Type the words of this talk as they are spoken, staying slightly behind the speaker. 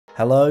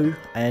Hello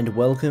and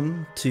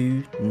welcome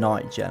to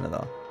Night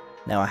Janitor.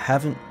 Now I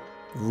haven't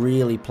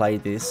really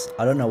played this,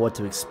 I don't know what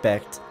to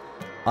expect.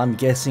 I'm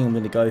guessing I'm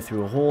going to go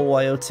through a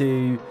hallway or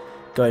two,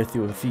 go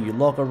through a few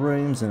locker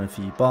rooms and a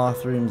few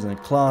bathrooms and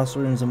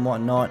classrooms and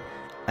whatnot,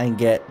 and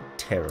get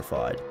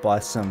terrified by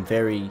some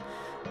very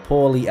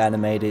poorly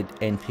animated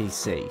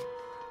NPC,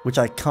 which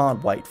I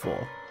can't wait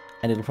for.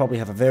 And it'll probably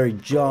have a very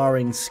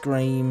jarring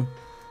scream,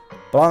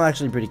 but I'm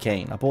actually pretty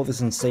keen. I bought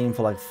this on Steam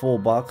for like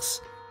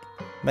 $4.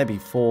 Maybe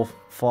 $4,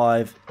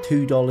 $5,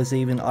 $2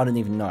 even, I don't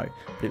even know.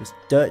 But it was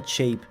dirt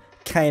cheap,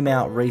 came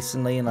out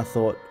recently, and I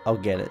thought, I'll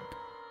get it.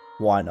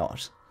 Why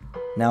not?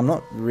 Now, I'm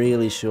not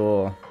really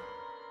sure.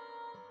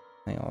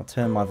 Hang on, I'll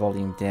turn my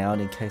volume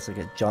down in case I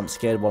get jump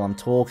scared while I'm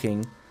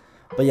talking.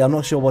 But yeah, I'm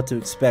not sure what to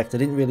expect. I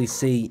didn't really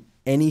see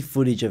any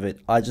footage of it.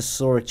 I just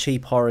saw a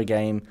cheap horror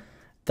game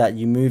that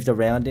you moved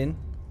around in.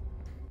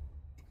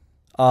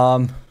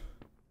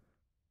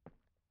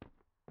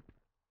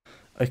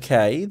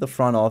 Okay, the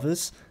front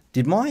office.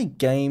 Did my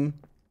game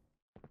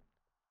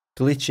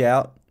glitch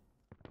out?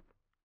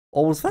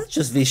 Or was that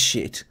just this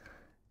shit?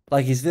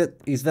 Like, is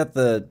that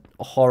the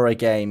horror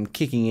game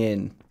kicking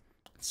in?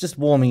 It's just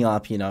warming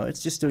up, you know.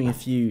 It's just doing a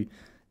few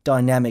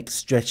dynamic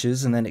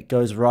stretches and then it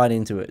goes right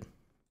into it.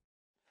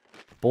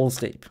 Balls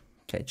deep.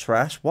 Okay,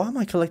 trash. Why am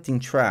I collecting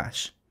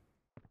trash?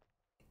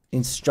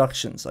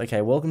 Instructions.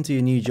 Okay, welcome to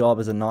your new job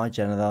as a night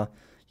janitor.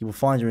 You will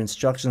find your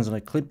instructions on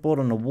a clipboard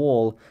on the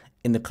wall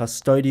in the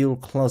custodial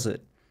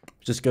closet.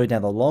 Just go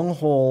down the long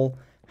hall,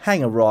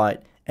 hang a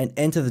right, and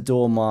enter the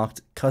door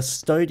marked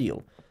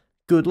custodial.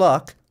 Good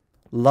luck.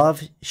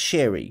 Love,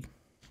 Sherry.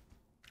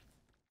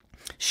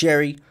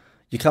 Sherry,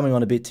 you're coming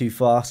on a bit too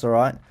fast,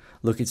 alright?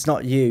 Look, it's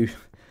not you.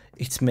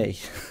 It's me.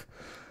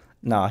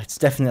 No, it's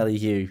definitely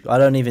you. I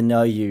don't even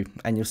know you,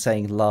 and you're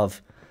saying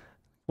love.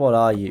 What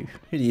are you?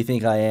 Who do you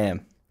think I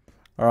am?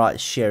 Alright,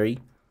 Sherry.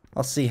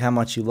 I'll see how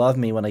much you love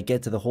me when I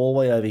get to the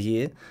hallway over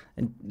here,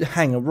 and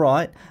hang a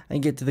right,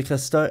 and get to the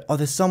custodial. Oh,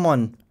 there's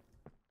someone...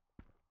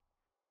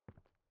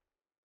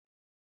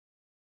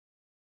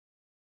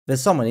 There's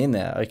someone in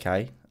there,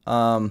 okay.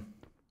 Are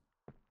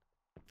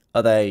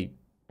they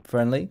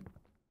friendly?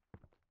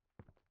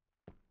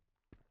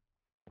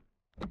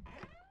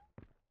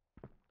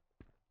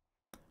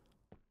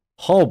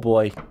 Oh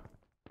boy.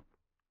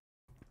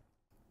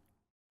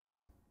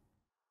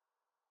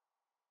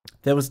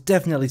 There was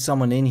definitely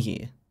someone in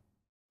here.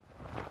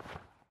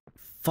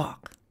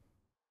 Fuck.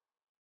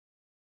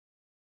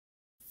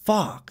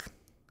 Fuck.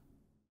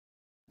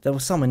 There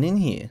was someone in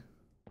here.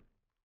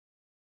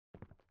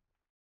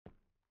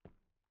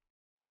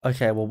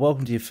 Okay, well,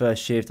 welcome to your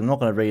first shift. I'm not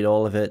going to read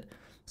all of it.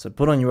 So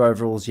put on your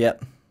overalls,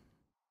 yep.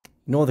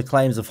 Ignore the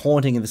claims of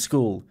haunting in the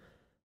school.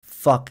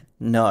 Fuck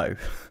no.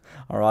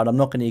 Alright, I'm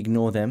not going to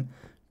ignore them.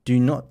 Do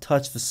not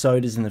touch the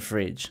sodas in the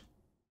fridge.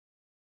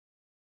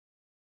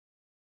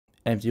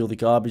 Empty all the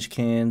garbage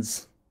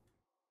cans.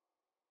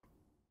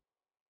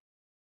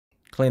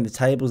 Clean the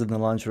tables in the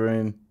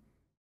lunchroom.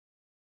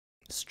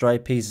 Stray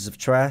pieces of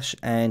trash.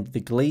 And the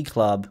Glee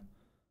Club.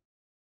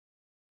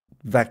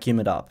 Vacuum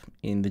it up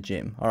in the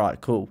gym.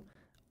 Alright, cool.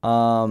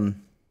 So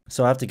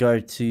I have to go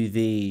to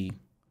the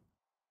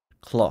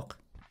clock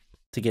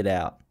to get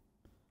out.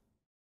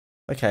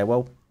 Okay,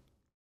 well,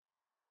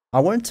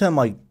 I won't turn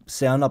my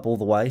sound up all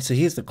the way. So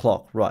here's the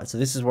clock. Right, so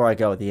this is where I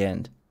go at the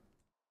end.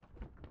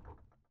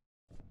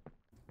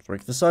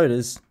 Drink the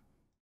sodas.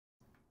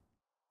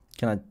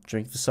 Can I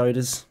drink the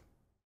sodas?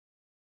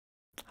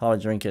 How do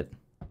I drink it?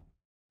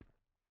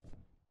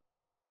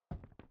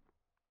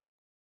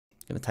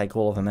 Gonna take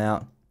all of them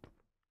out.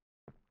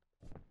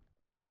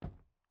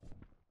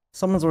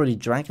 Someone's already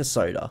drank a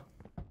soda.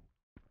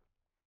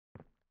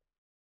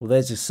 Well,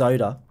 there's your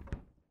soda.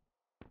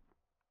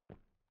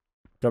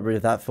 Got rid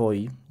of that for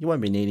you. You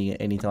won't be needing it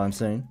anytime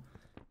soon.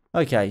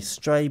 Okay,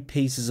 stray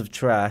pieces of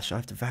trash. I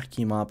have to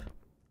vacuum up.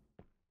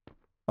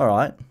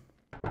 Alright.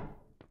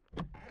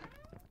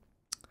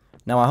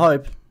 Now I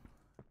hope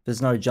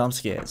there's no jump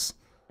scares.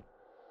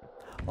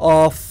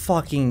 Oh,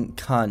 fucking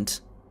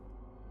cunt.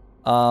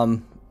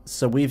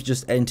 So we've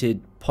just entered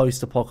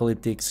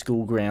post-apocalyptic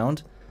school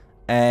ground.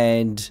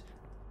 And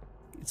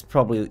it's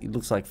probably, it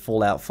looks like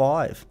Fallout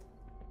 5.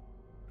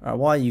 Alright,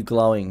 why are you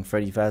glowing,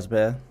 Freddy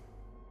Fazbear?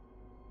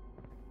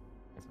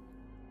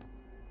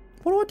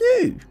 What do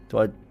I do? Do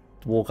I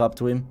walk up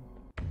to him?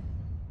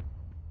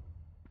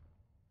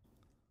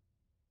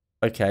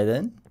 Okay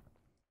then.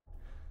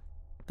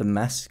 The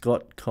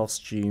mascot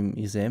costume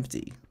is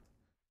empty.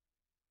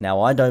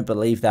 Now I don't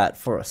believe that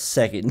for a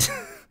second.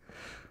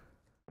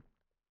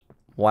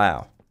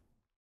 Wow.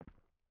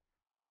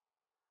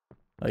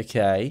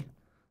 Okay.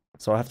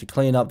 So I have to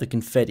clean up the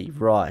confetti,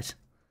 right.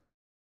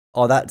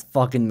 Oh, that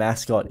fucking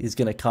mascot is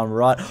gonna come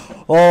right...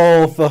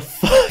 Oh, for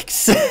fuck's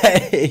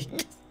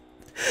sake!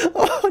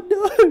 Oh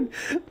no!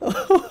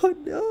 Oh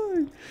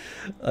no!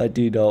 I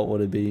do not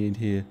want to be in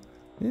here.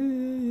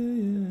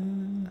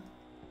 Yeah.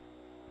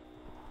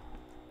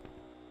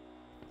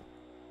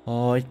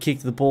 Oh, it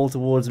kicked the ball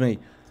towards me.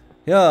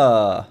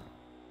 Yeah.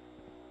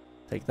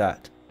 Take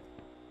that.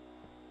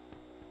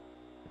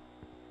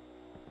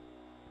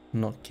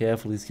 I'm not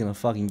careful, he's gonna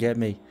fucking get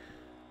me.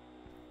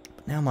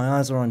 But now my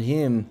eyes are on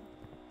him.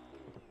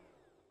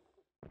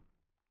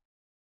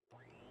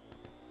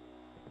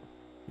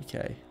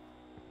 Okay.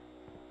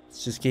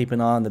 Let's just keep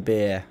an eye on the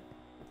bear.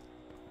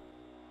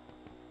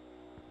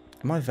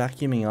 Am I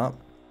vacuuming up?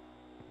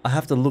 I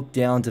have to look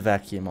down to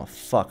vacuum. Oh,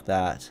 fuck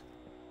that.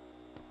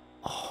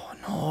 Oh,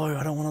 no.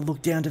 I don't want to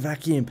look down to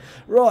vacuum.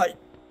 Right.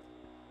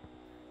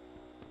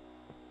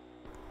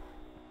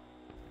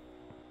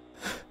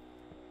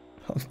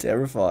 I'm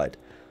terrified.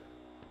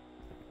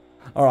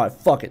 Alright,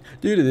 fuck it.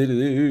 Do do do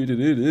do do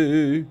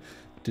do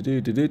do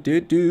do do do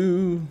do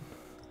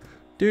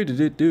do do do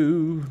do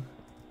do.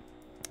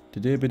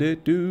 There's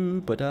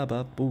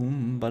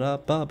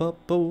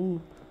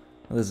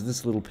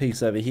this little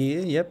piece over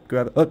here. Yep,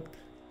 grab it. Oh.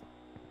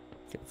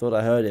 Okay, thought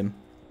I heard him.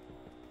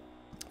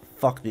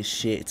 Fuck this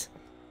shit.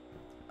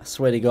 I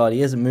swear to God,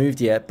 he hasn't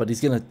moved yet, but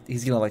he's gonna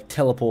like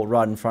teleport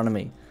right in front of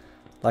me,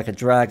 like a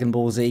Dragon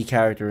Ball Z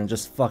character, and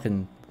just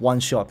fucking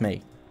one-shot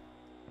me.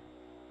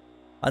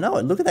 I know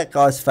it. Look at that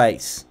guy's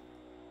face.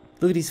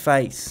 Look at his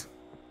face.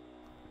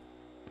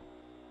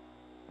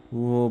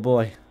 Oh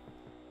boy.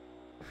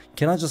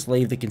 Can I just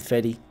leave the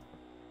confetti?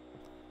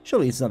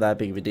 Surely it's not that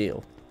big of a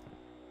deal.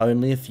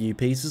 Only a few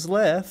pieces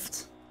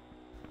left.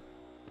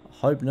 I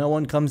hope no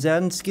one comes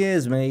out and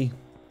scares me.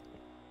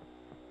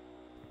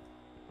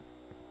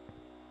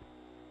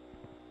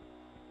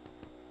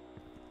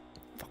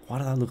 Fuck, why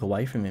did I look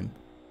away from him?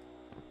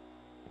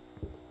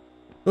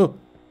 Oh,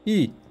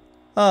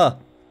 ah,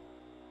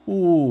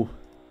 ooh.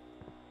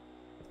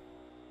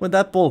 Where'd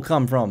that ball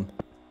come from?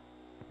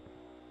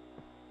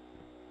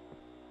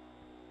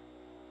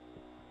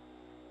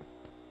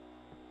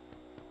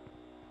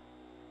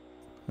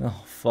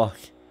 Oh, fuck.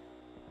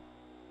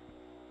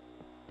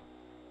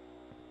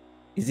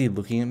 Is he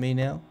looking at me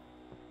now?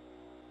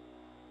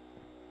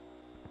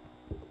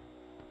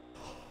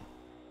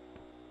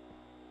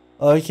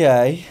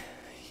 Okay.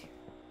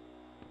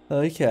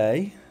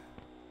 Okay.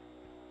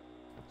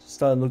 Just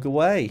don't look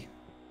away.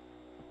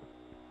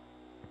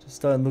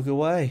 Just don't look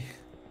away.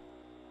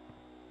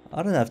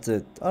 I don't have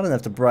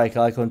to break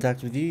eye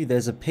contact with you.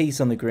 There's a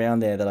piece on the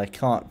ground there that I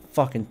can't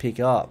fucking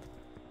pick up.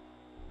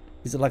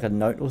 Is it like a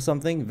note or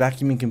something?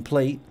 Vacuuming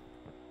complete.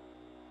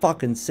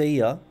 Fucking see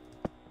ya.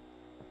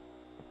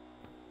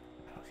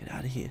 I'll get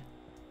out of here.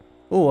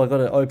 Oh, I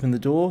gotta open the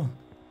door.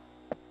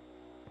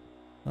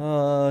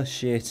 Oh,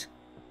 shit.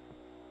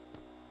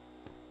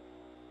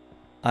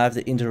 I have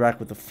to interact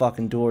with the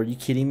fucking door. Are you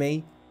kidding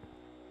me?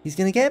 He's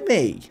gonna get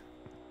me.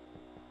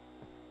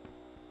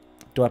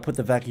 Do I put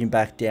the vacuum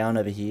back down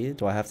over here?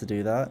 Do I have to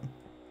do that?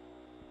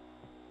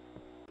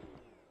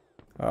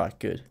 Alright,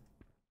 good.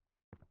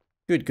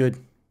 Good,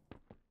 good.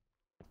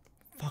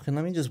 Fucking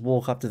let me just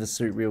walk up to the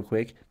suit real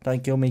quick.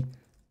 Don't kill me.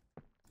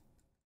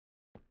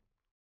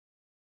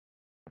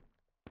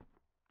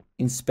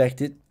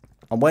 Inspect it.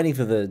 I'm waiting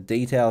for the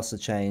details to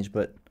change,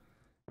 but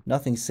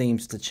nothing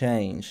seems to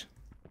change.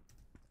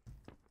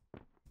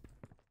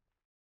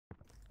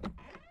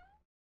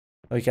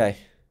 Okay.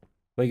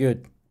 We're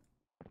good.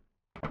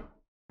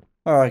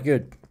 Alright,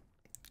 good.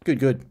 Good,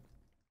 good.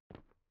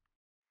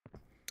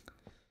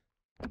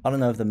 I don't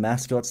know if the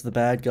mascot's the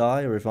bad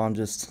guy or if I'm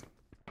just...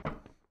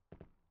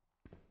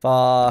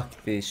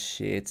 Fuck this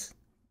shit.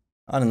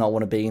 I do not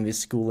want to be in this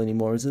school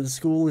anymore. Is it a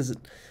school? Is it...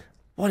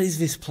 What is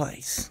this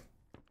place?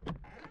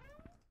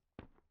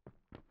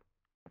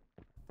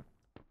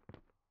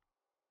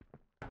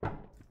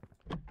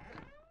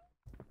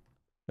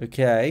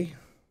 Okay.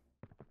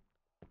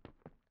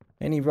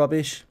 Any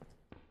rubbish?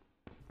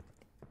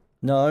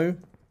 No?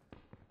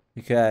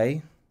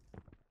 Okay.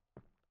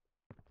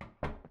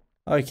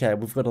 Okay,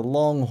 we've got a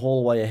long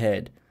hallway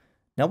ahead.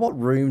 Now what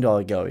room do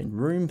I go in?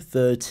 Room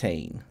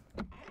 13.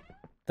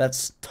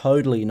 That's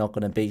totally not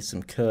going to be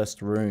some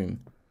cursed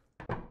room.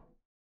 I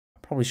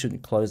probably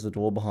shouldn't close the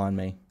door behind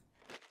me.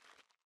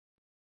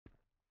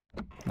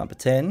 Number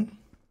 10.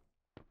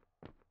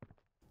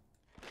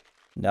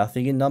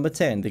 Nothing in number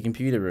 10, the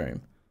computer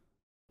room.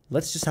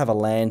 Let's just have a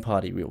LAN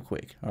party real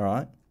quick,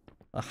 alright?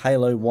 A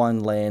Halo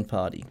 1 LAN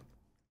party.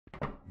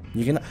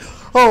 You can...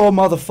 Oh,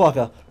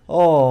 motherfucker!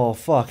 Oh,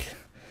 fuck.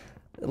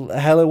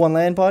 Halo 1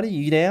 LAN party,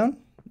 you down?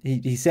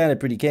 He sounded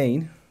pretty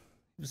keen.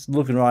 Just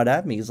looking right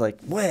at me. He's like,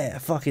 where?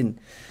 Fucking...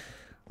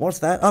 What's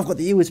that? I've got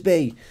the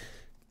USB!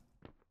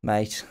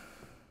 Mate.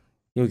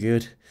 You're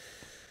good.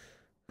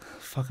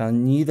 Fuck, I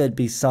knew there'd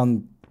be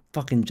some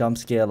fucking jump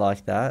scare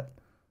like that.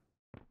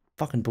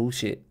 Fucking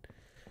bullshit.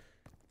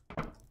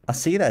 I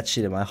see that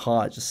shit and my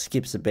heart just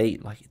skips a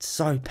beat. Like, it's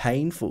so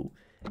painful.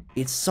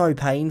 It's so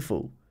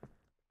painful.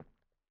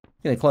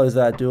 Gonna close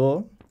that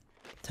door.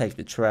 Take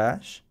the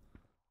trash.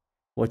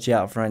 Watch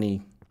out for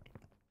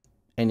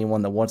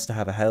anyone that wants to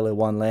have a Halo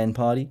 1 LAN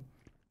party.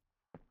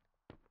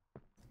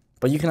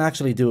 But you can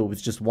actually do it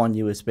with just one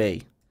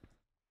USB.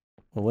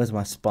 Well, where's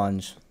my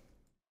sponge?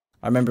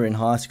 I remember in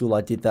high school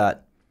I did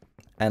that.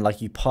 And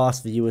like you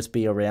pass the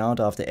USB around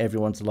after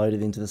everyone's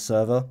loaded into the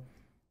server.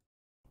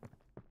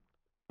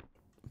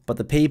 But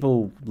the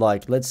people,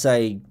 like, let's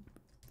say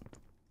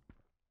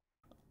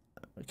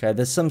Okay,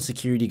 there's some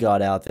security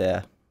guard out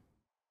there.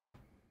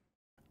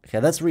 Okay,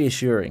 that's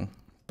reassuring,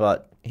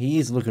 but he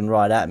is looking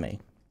right at me.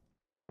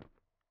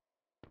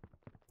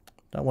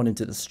 Don't want him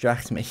to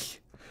distract me.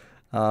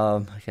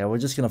 Okay, we're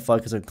just gonna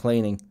focus on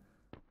cleaning.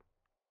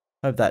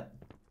 Hope that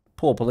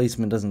poor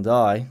policeman doesn't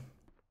die.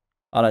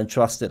 I don't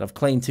trust it. I've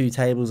cleaned 2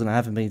 tables and I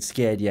haven't been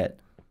scared yet.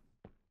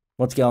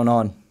 What's going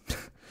on?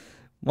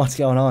 What's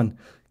going on?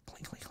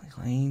 Clean, clean, clean,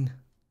 clean.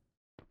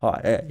 Oh,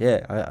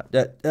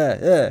 yeah.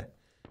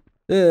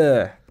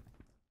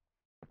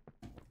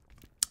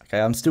 Okay,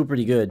 I'm still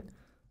pretty good.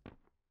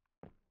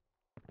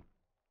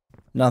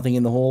 Nothing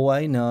in the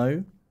hallway,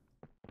 no.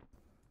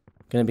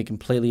 Gonna be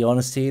completely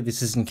honest here,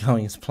 this isn't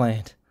going as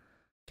planned.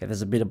 Okay,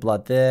 there's a bit of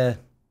blood there.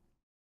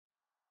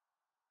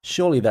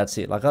 Surely that's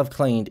it. Like, I've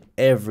cleaned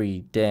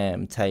every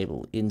damn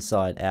table,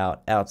 inside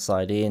out,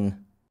 outside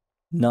in.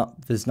 No,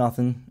 there's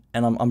nothing.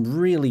 And I'm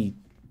really,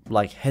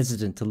 like,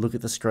 hesitant to look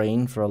at the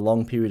screen for a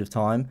long period of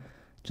time,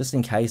 just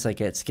in case I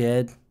get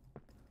scared.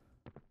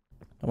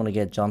 I want to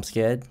get jump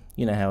scared.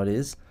 You know how it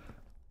is.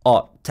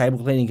 Oh, table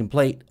cleaning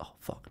complete. Oh,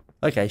 fuck.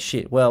 Okay,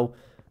 shit. Well,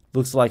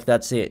 looks like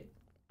that's it.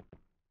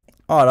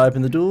 Alright,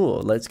 open the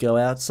door. Let's go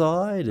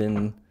outside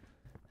and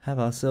have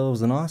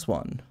ourselves a nice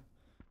one.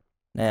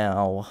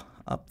 Now,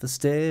 up the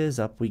stairs,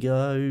 up we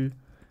go.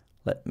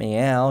 Let me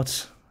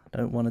out. I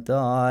don't want to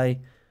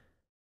die.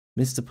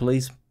 Mr.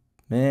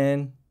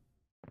 Policeman.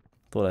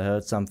 Thought I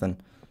heard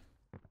something.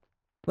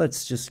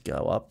 Let's just go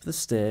up the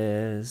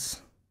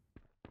stairs.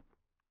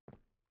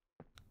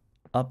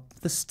 Up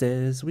the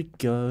stairs we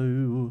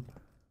go.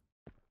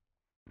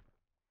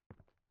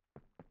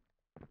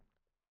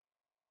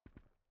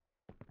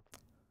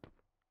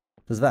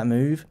 Does that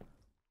move?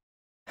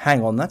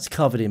 Hang on, that's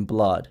covered in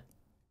blood.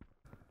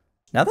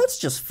 Now that's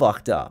just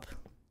fucked up.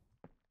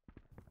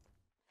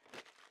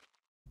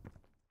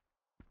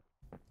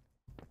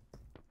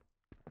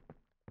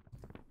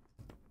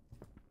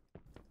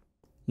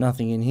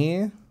 Nothing in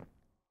here?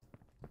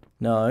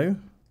 No.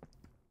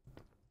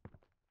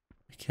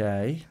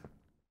 Okay.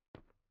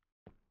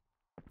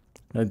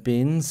 No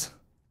bins?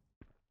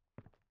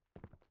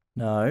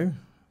 No.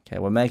 Okay,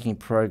 we're making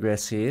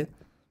progress here.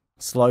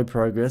 Slow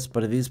progress,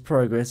 but it is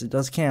progress. It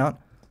does count.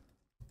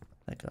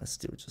 That guy's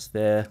still just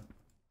there.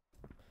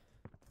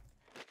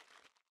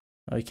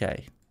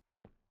 Okay.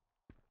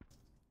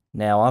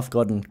 Now I've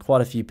gotten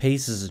quite a few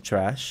pieces of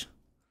trash.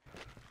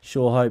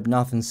 Sure hope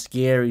nothing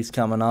scary's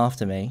coming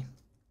after me.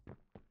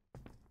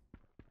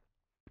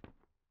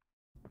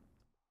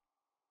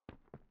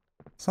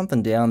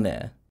 Something down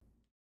there.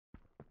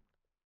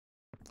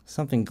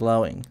 Something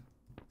glowing.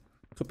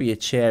 Could be a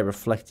chair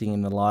reflecting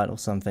in the light or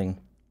something.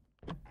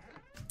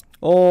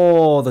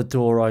 Oh, the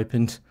door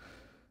opened.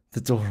 The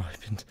door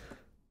opened.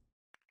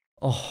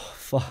 Oh,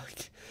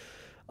 fuck.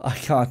 I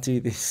can't do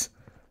this.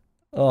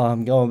 Oh,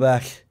 I'm going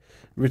back.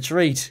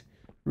 Retreat.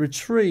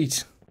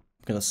 Retreat.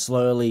 I'm going to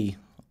slowly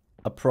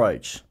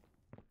approach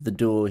the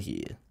door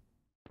here.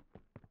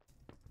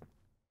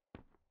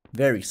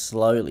 Very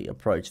slowly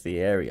approach the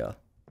area.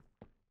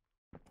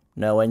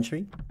 No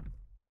entry?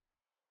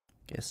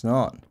 Guess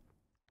not.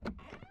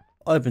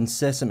 Open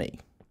sesame.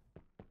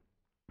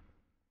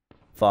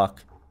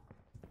 Fuck.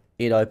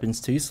 It opens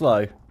too slow.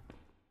 It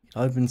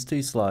opens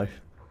too slow.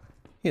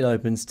 It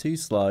opens too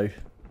slow.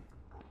 It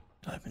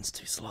opens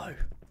too slow.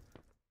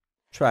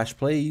 Trash,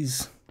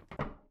 please.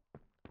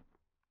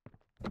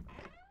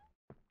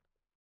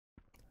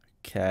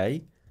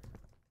 Okay.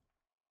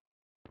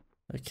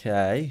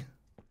 Okay.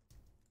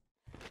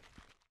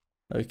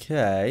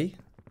 Okay.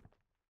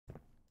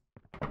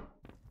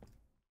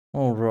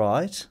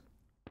 Alright.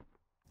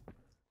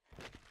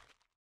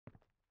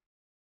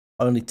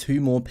 Only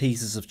 2 more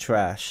pieces of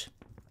trash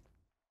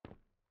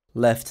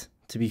left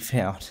to be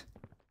found.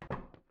 Are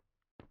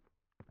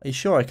you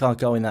sure I can't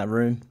go in that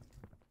room?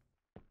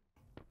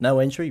 No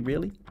entry,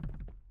 really?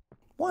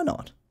 Why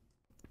not?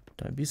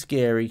 Don't be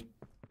scary.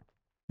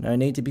 No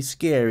need to be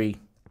scary.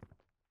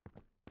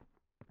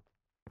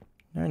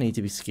 No need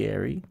to be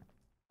scary.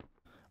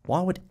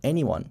 Why would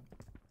anyone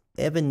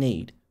ever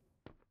need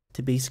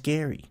to be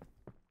scary?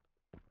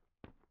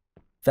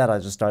 That I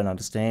just don't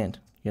understand,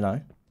 you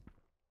know?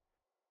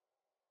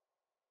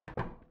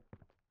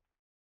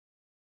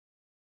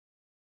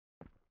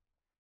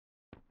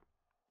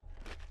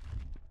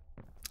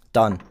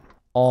 Done.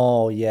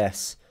 Oh,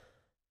 yes.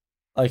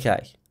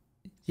 Okay.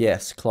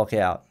 Yes, clock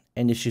out.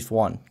 End of shift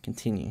 1.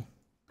 Continue.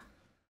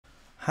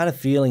 Had a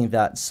feeling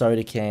that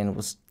soda can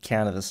was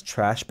counted as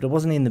trash, but it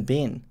wasn't in the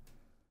bin.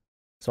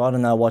 So I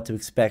don't know what to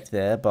expect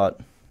there, but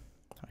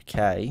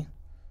okay.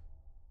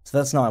 So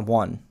that's night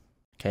 1.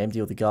 Okay, empty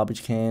all the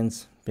garbage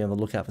cans. Be on the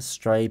lookout for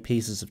stray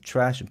pieces of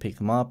trash and pick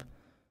them up.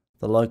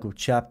 The local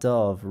chapter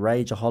of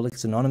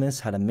Rageaholics Anonymous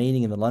had a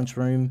meeting in the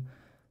lunchroom.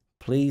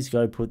 Please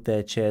go put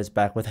their chairs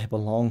back where they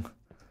belong.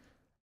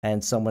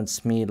 And someone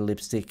smeared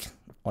lipstick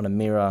on a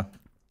mirror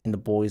in the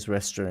boys'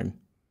 restroom.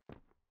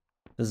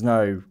 There's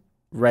no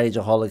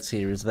Rageaholics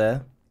here, is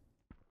there?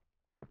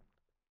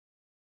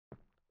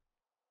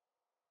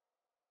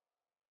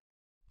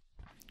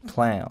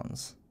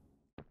 Clowns.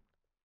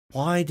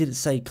 Why did it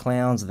say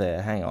clowns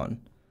there? Hang on.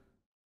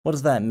 What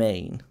does that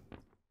mean?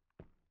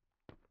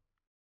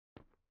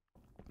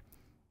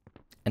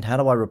 And how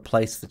do I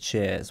replace the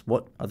chairs?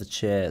 What are the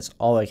chairs?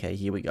 Oh, okay,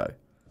 here we go.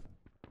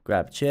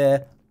 Grab a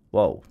chair.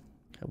 Whoa.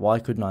 Why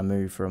couldn't I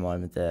move for a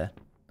moment there?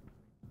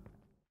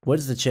 Where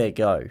does the chair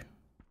go?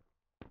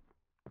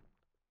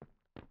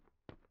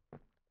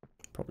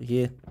 Probably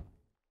here.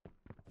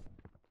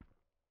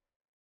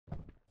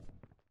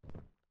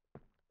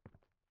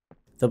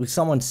 There'll be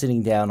someone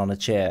sitting down on a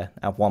chair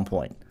at one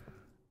point.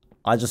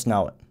 I just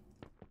know it.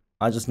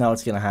 I just know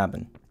it's gonna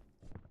happen.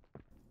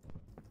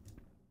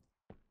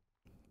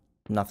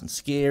 Nothing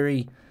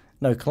scary.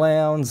 No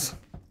clowns.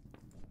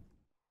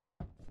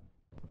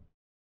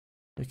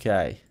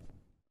 Okay.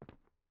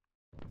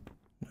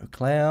 No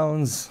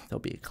clowns. There'll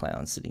be a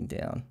clown sitting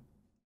down.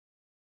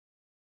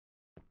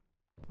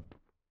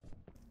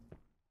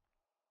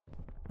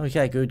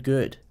 Okay, good,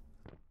 good.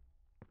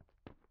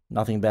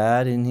 Nothing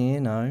bad in here,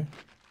 no.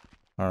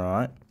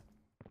 Alright.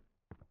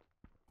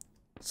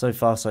 So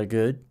far, so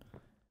good.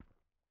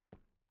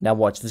 Now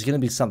watch, there's gonna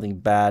be something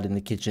bad in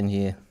the kitchen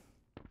here.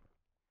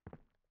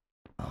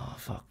 Oh,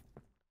 fuck.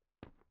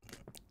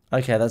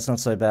 Okay, that's not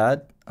so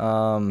bad.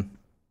 Okay,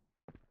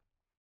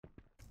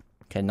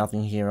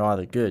 nothing here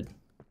either. Good.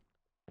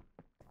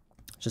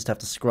 Just have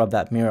to scrub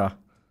that mirror.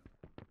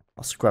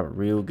 I'll scrub it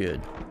real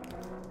good.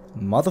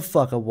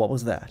 Motherfucker, what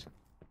was that?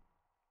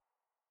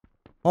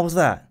 What was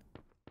that?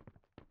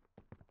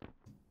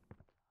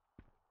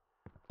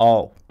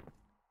 Oh.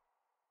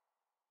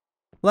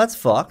 Well, that's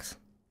fucked.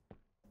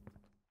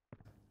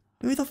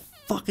 Who the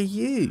fuck are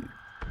you?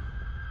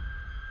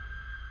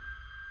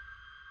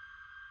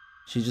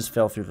 She just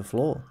fell through the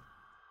floor.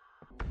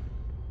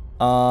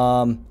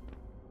 Oh.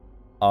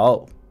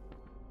 Oh.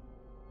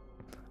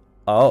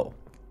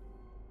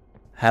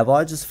 Have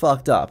I just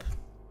fucked up?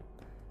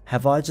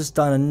 Have I just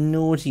done a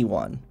naughty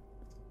one?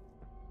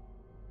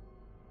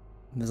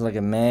 There's like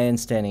a man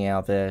standing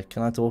out there.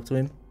 Can I talk to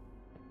him?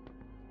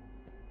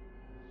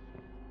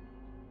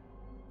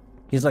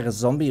 He's like a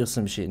zombie or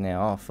some shit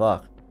now. Oh,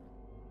 fuck.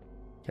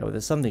 Okay, well,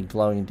 there's something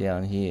glowing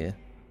down here.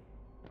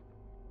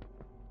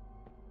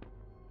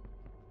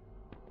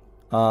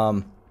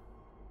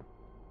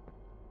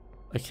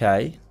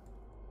 Okay.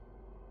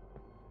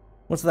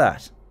 What's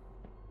that?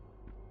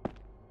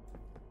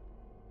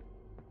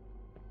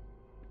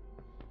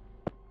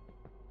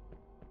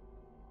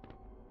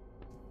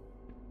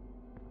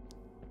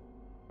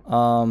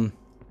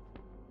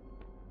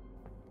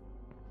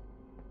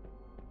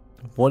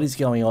 What is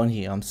going on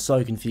here? I'm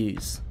so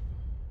confused.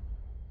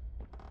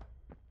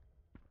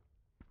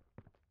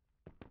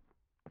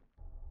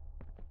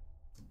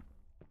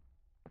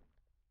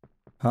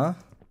 Huh?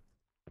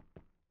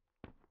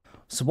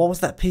 So what was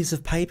that piece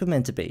of paper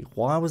meant to be?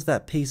 Why was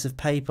that piece of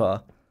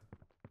paper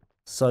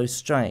so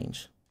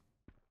strange?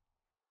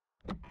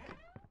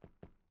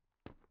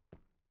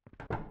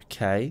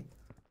 Okay.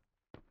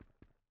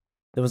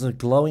 There was a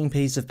glowing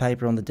piece of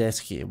paper on the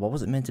desk here. What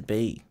was it meant to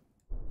be?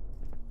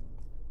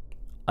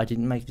 I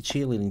didn't make the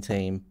cheerleading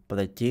team, but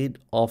they did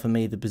offer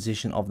me the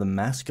position of the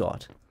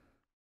mascot.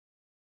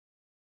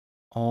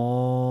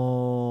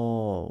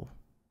 Oh.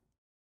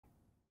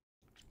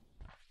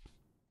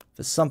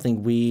 There's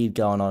something weird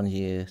going on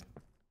here.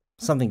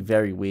 Something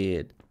very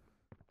weird.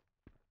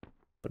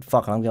 But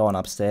fuck it, I'm going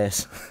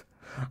upstairs.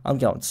 I'm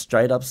going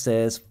straight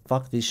upstairs.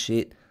 Fuck this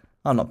shit.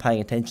 I'm not paying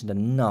attention to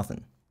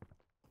nothing.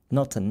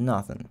 Not to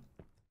nothing.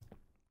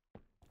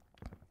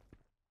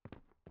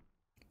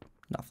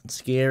 Nothing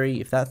scary.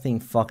 If that thing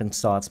fucking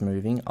starts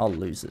moving, I'll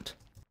lose it.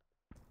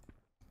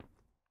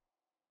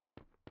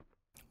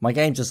 My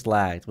game just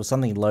lagged. Was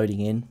something loading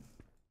in?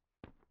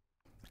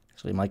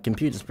 Actually, my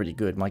computer's pretty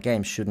good. My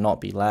game should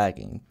not be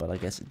lagging, but I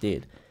guess it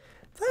did.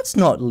 That's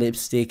not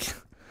lipstick.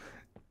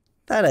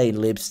 That ain't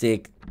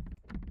lipstick.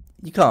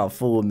 You can't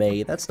fool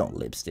me. That's not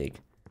lipstick.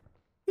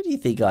 Who do you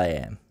think I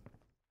am?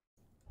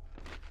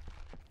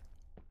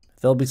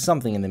 There'll be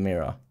something in the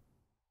mirror.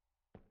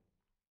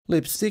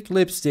 Lipstick,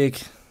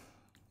 lipstick.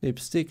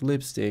 Lipstick,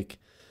 lipstick.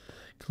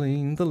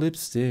 Clean the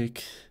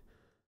lipstick.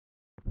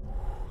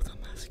 Ooh, the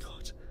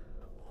mascot.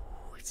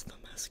 Ooh, it's the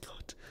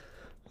mascot.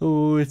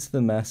 Oh, it's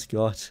the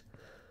mascot.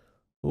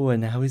 Oh,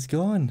 and now he's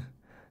gone.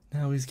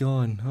 Now he's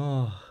gone.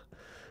 Oh,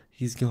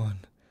 he's gone.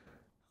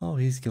 Oh,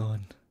 he's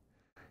gone.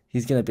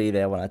 He's gonna be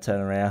there when I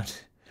turn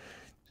around.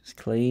 Just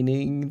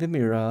cleaning the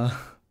mirror.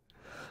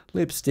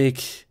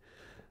 Lipstick.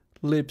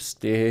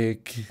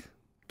 Lipstick.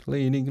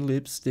 Cleaning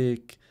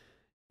lipstick.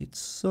 It's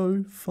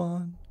so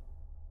fun.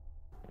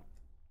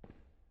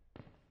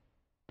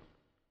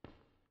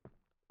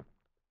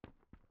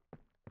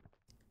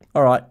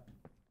 Alright.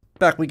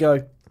 Back we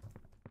go.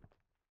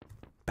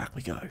 Back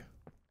we go.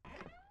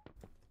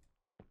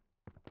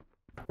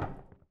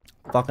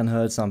 Fucking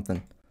heard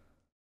something.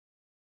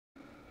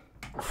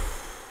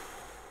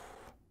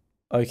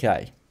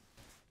 Okay.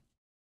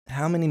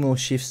 How many more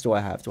shifts do I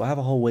have? Do I have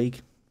a whole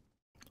week?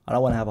 I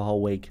don't want to have a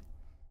whole week.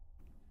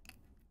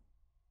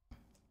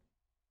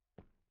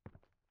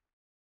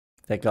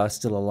 That guy's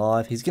still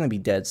alive. He's going to be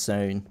dead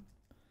soon.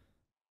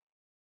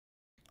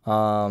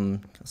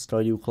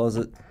 Custodial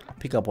closet.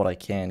 Pick up what I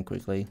can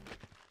quickly.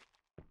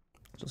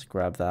 Just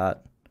grab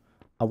that.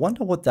 I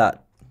wonder what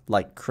that,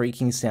 like,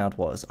 creaking sound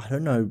was. I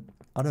don't know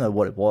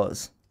what it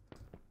was.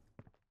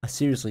 I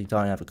seriously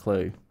don't have a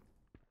clue.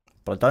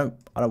 But I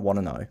don't want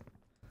to know.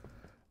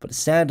 But it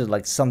sounded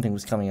like something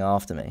was coming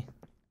after me.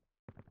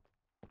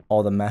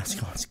 Oh, the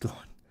mascot's gone.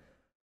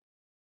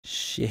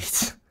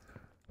 Shit.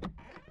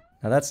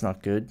 Now that's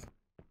not good.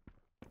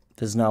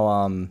 There's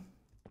no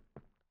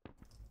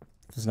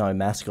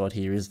mascot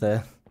here, is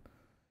there?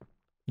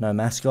 No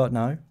mascot,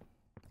 no?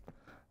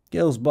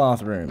 Girls'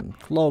 bathroom.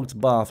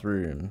 Clogged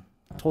bathroom.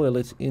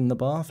 Toilet in the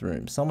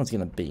bathroom. Someone's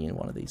gonna be in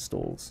one of these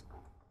stalls.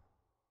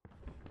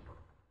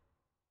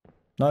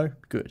 No?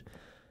 Good.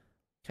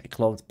 Okay,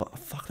 clogged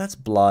fuck, that's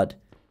blood.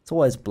 It's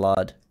always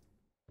blood.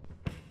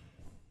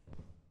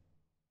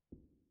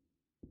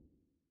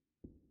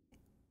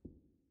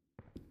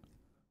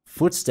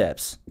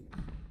 Footsteps.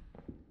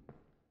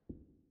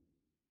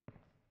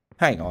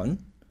 Hang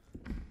on.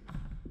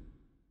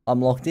 I'm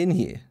locked in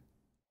here.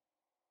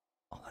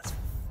 Oh, that's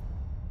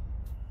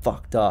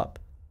fucked up.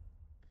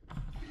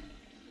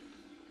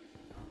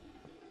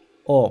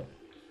 Oh.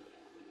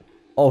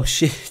 Oh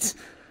shit.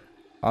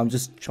 I'm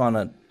just trying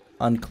to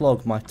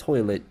unclog my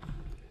toilet.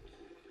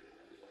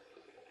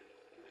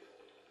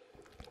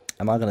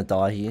 Am I gonna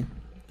die here?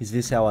 Is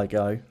this how I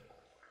go?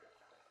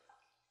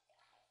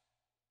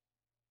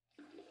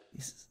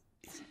 Is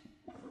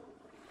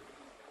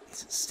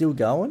it still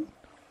going?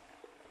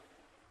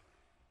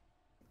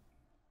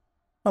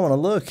 I want to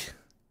look.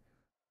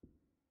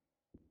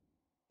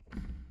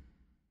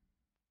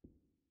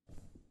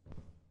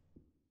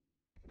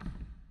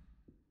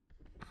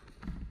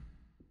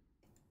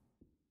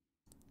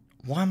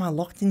 Why am I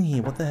locked in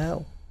here? What the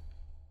hell?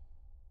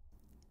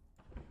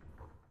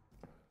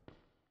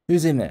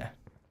 Who's in there?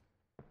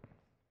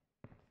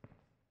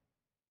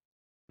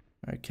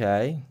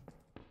 Okay.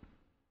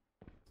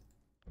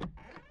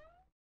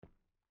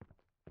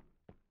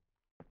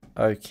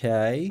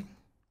 Okay.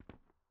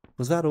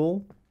 Was that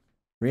all?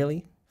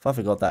 Really? If I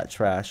forgot that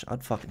trash,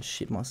 I'd fucking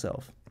shit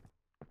myself.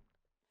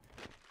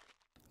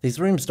 These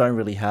rooms don't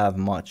really have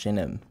much in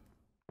them.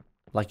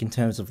 Like in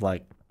terms of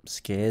like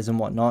scares and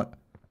whatnot.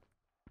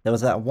 There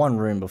was that one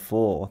room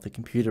before, the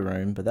computer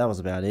room, but that was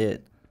about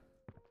it.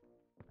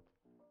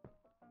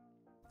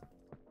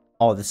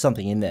 Oh, there's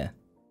something in there.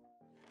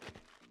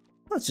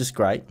 That's just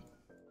great.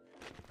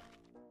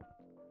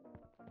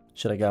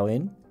 Should I go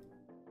in?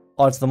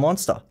 Oh, it's the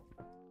monster.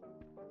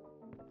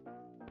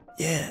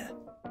 Yeah.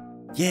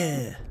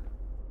 Yeah.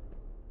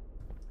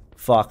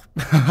 Fuck.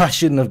 I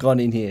shouldn't have gone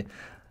in here.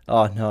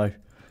 Oh no.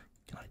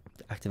 Can I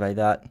activate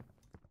that?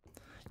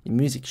 Your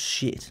music's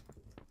shit.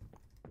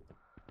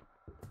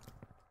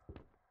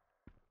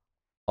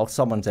 Oh,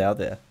 someone's out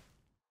there.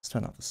 Let's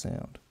turn up the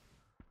sound.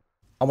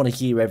 I want to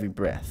hear every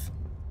breath.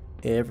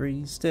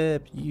 Every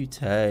step you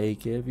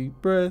take, every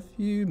breath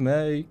you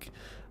make,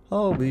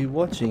 I'll be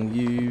watching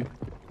you.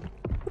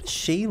 What is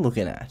she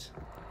looking at?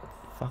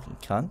 Fucking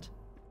cunt.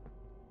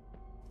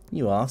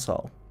 You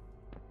asshole.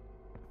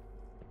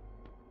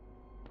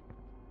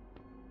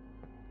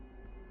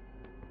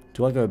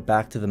 Do I go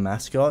back to the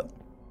mascot?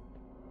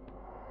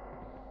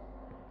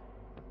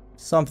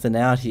 Something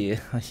out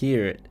here. I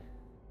hear it.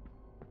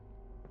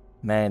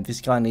 Man, this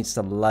guy needs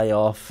to lay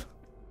off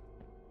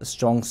the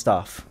strong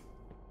stuff.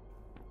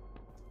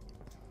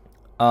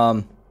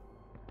 Hang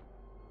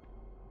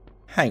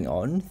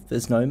on.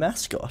 There's no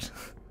mascot.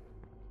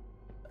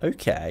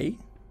 Okay.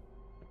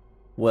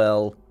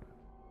 Well,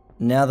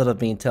 now that I've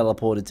been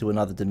teleported to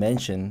another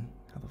dimension,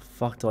 how the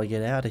fuck do I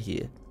get out of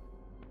here?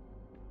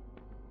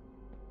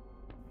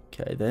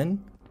 Okay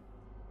then.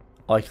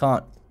 I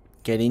can't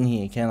get in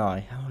here, can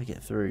I? How do I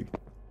get through?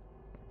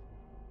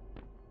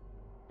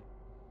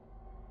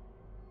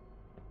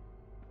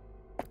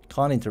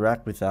 Can't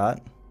interact with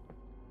that.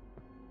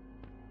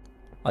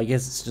 I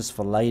guess it's just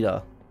for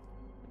later.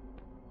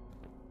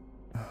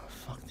 Oh,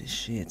 fuck this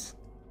shit.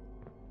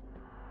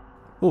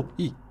 Oh,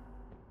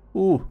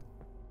 ooh.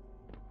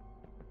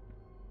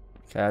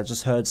 Okay, I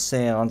just heard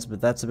sounds,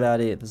 but that's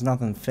about it. There's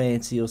nothing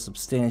fancy or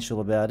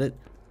substantial about it.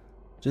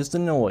 Just a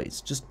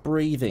noise, just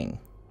breathing.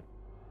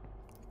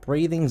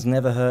 Breathing's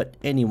never hurt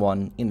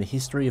anyone in the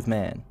history of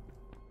man.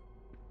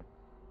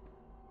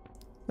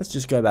 Let's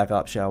just go back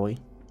up, shall we?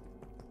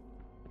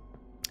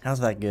 How's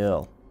that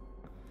girl?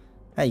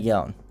 How you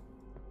going?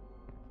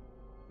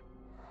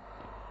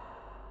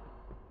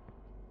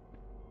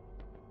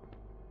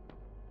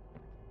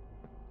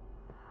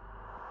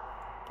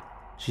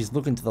 She's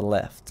looking to the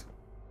left.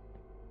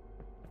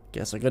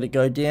 Guess I gotta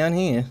go down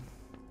here.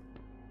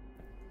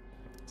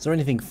 Is there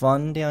anything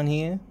fun down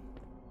here?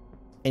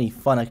 Any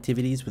fun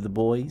activities with the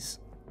boys?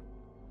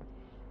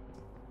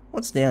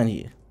 What's down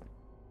here?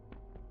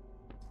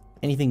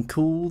 Anything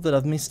cool that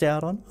I've missed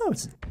out on? Oh,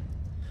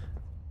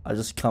 I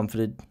just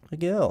comforted a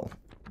girl.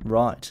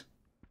 Right.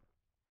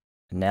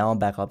 And now I'm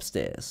back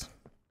upstairs.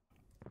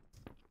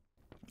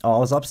 Oh, I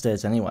was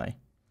upstairs anyway.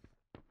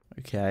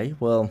 Okay,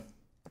 well.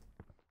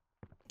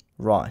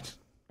 Right.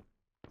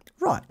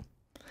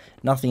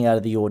 Nothing out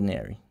of the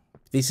ordinary.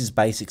 This is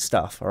basic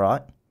stuff,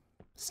 alright?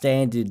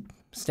 Standard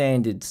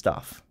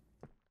stuff.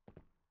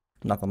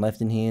 Nothing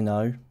left in here,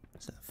 no.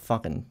 It's a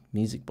fucking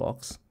music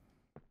box.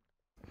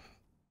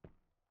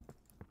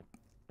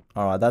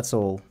 Alright, that's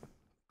all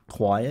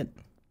quiet.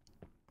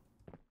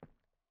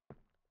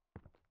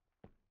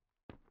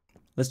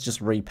 Let's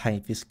just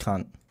repaint this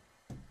cunt.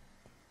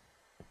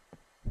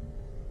 I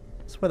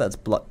swear that's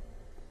blood.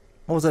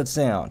 What was that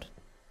sound?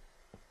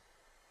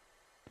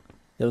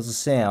 There was a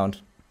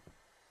sound.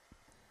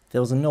 There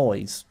was a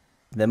noise.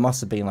 There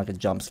must have been like a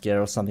jump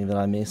scare or something that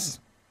I missed.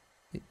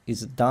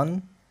 Is it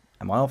done?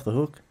 Am I off the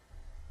hook?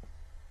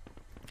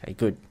 Okay,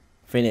 good.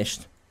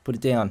 Finished. Put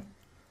it down.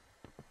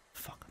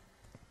 Fuck.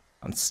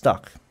 I'm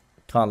stuck.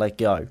 Can't let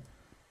go.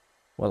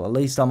 Well, at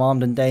least I'm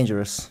armed and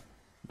dangerous.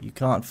 You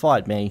can't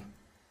fight me.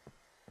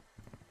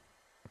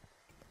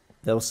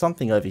 There was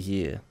something over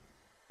here.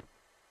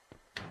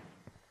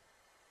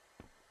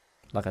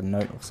 Like a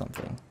note or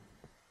something.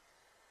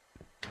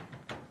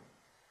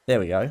 There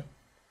we go.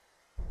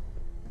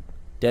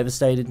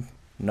 Devastated.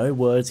 No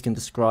words can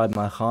describe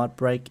my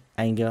heartbreak,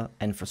 anger,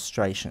 and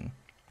frustration.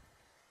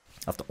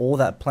 After all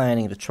that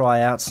planning, the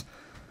tryouts.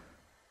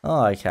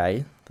 Oh,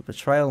 okay. The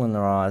betrayal in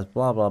their eyes,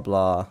 blah, blah,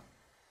 blah.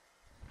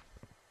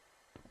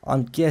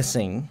 I'm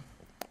guessing,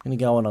 I'm going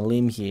to go on a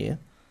limb here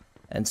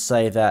and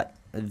say that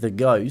the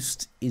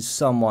ghost is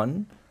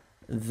someone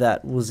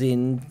that was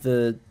in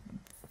the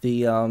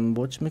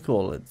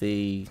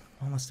whatchamacallit,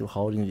 why am I still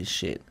holding this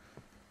shit?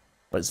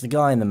 But it's the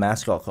guy in the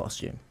mascot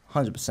costume,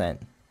 100%.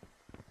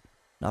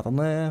 Nothing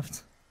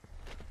left.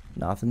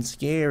 Nothing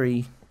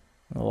scary.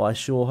 Oh, I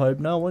sure hope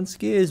no one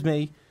scares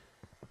me.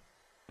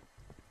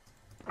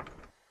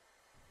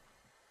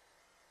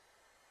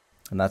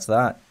 And that's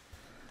that.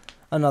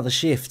 Another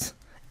shift.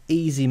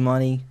 Easy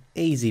money,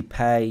 easy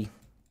pay.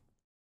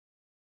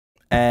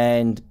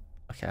 And,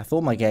 okay, I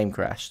thought my game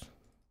crashed.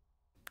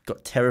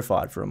 Got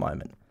terrified for a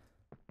moment.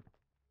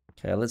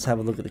 Okay, let's have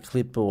a look at the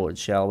clipboard,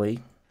 shall we?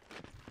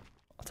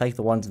 I'll take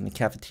the ones in the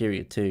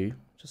cafeteria too,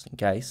 just in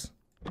case.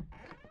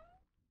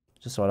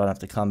 Just so I don't have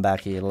to come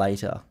back here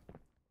later.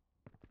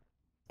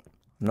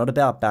 I'm not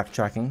about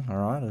backtracking,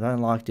 alright? I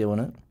don't like doing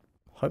it.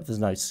 Hope there's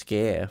no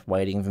scare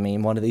waiting for me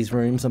in one of these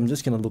rooms. I'm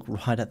just going to look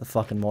right at the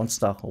fucking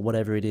monster, or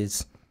whatever it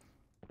is.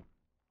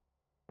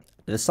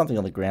 There's something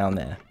on the ground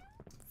there.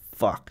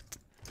 Fuck.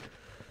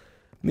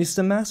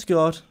 Mr.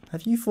 Mascot,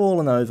 have you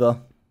fallen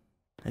over?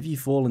 Have you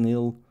fallen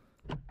ill?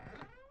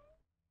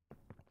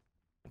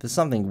 There's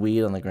something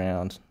weird on the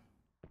ground.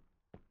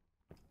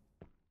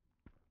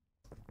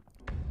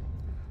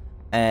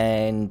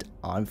 And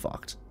I'm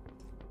fucked.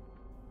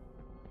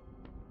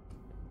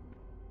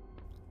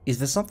 Is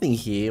there something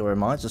here, or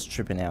am I just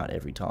tripping out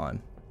every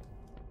time?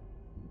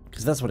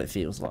 Because that's what it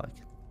feels like.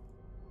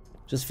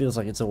 Just feels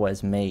like it's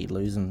always me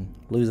losing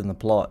the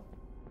plot.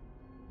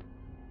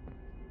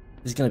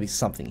 There's gonna be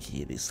something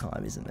here this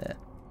time, isn't there?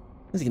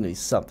 There's gonna be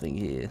something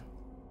here.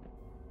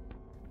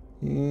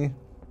 Yeah.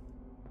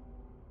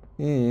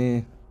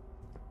 Yeah.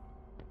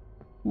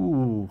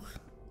 Ooh.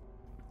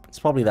 It's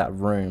probably that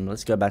room.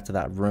 Let's go back to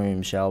that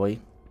room, shall we?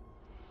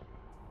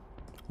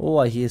 Oh,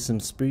 I hear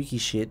some spooky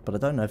shit, but I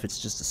don't know if it's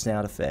just a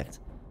sound effect.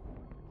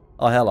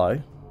 Oh,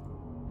 hello.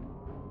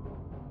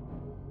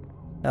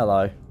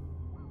 Hello.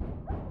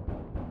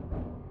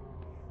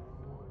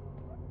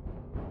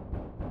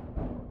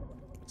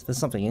 Is there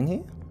something in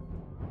here?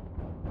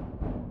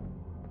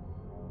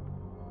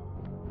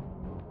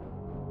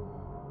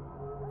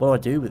 What do I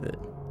do with it?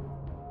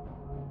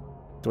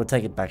 Do I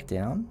take it back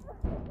down?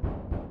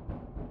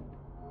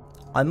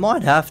 I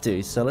might have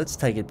to, so let's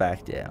take it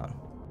back down.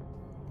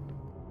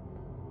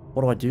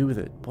 What do I do with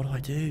it? What do I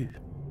do?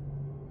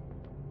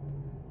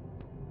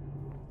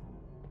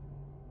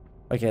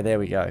 Okay, there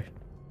we go.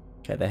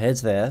 Okay, the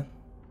head's there.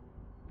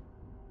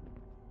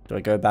 Do I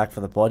go back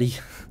for the body?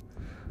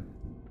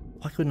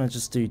 Why couldn't I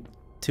just do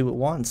two at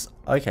once?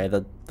 Okay,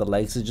 the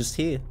legs are just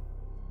here.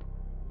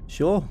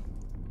 Sure.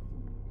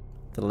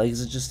 The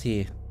legs are just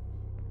here.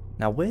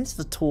 Now, where's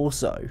the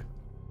torso?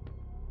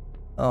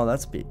 Oh,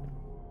 that's a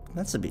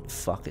bit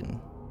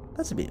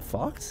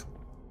fucked.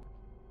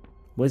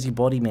 Where's your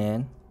body,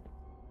 man?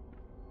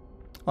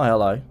 Oh,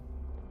 hello.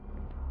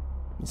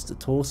 Mr.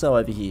 Torso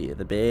over here,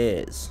 the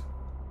bears.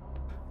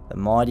 The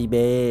mighty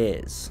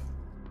bears.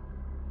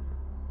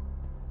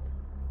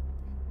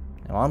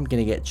 Now I'm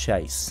gonna get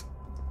chased.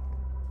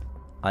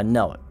 I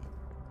know it.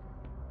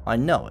 I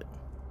know it.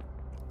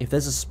 If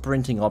there's a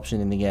sprinting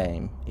option in the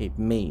game, it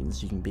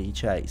means you can be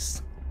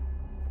chased.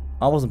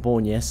 I wasn't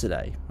born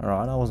yesterday,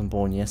 alright? I wasn't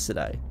born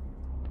yesterday.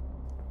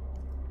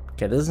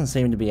 Okay, there doesn't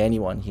seem to be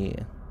anyone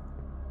here.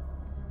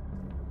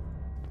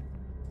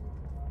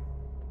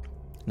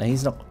 No,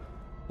 he's not.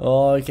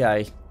 Oh,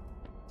 okay.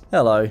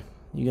 Hello.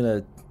 You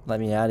gonna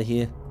let me out of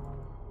here?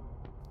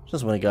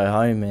 Just want to go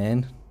home,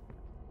 man.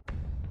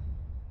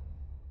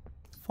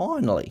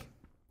 Finally.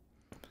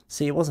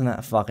 See, it wasn't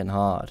that fucking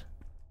hard.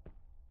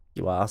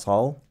 You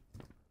asshole.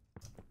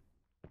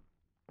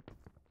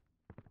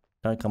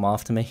 Don't come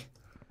after me.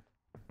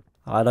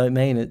 I don't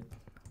mean it.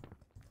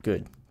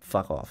 Good.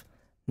 fuck off.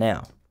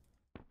 Now,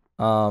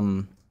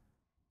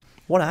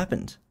 what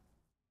happened?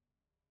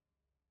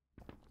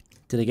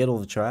 Did I get all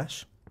the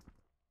trash?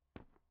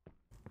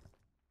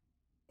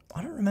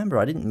 I don't remember.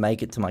 I didn't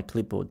make it to my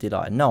clipboard, did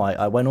I? No,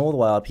 I went all the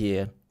way up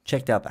here,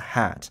 checked out the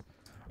hat.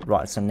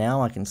 Right, so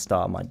now I can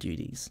start my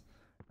duties.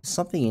 There's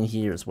something in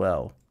here as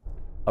well.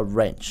 A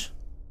wrench.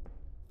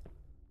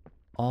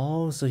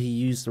 Oh, so he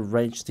used a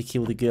wrench to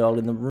kill the girl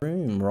in the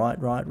room. Right.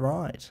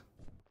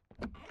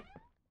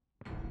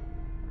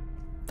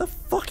 The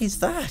fuck is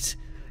that?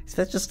 Is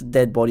that just a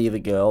dead body of a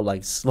girl,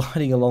 like,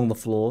 sliding along the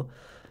floor?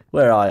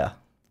 Where are ya?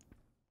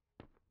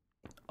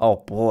 Oh,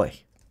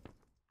 boy.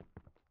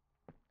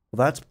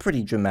 Well, that's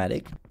pretty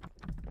dramatic.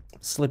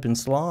 Slip and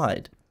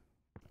slide.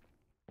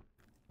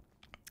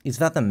 Is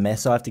that the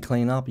mess I have to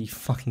clean up? Are you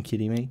fucking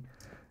kidding me?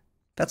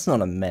 That's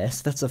not a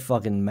mess. That's a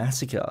fucking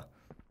massacre.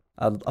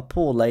 A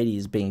poor lady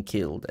is being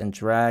killed and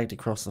dragged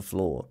across the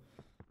floor.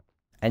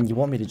 And you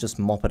want me to just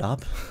mop it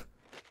up?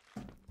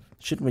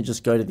 Shouldn't we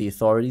just go to the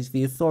authorities?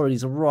 The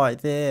authorities are right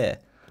there.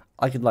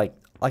 I could like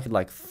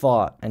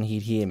fart and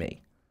he'd hear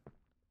me.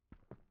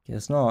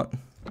 Guess not.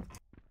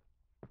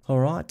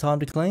 Alright, time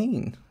to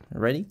clean.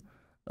 Ready?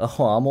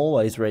 Oh, I'm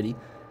always ready.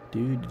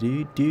 Do.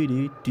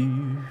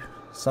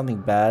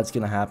 Something bad's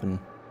gonna happen.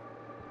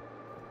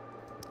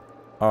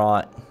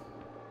 Alright.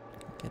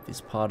 Get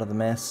this part of the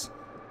mess.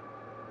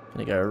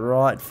 Gonna go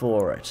right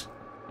for it.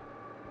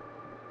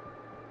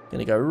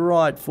 Gonna go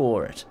right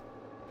for it.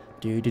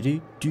 Do.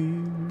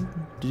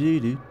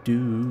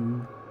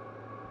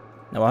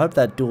 Now I hope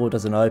that door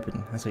doesn't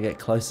open as I get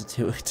closer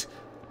to it.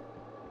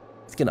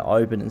 It's gonna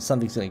open and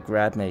something's gonna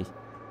grab me.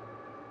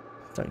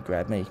 Don't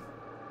grab me.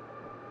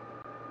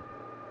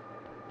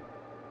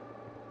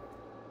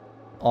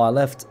 Oh,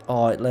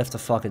 it left a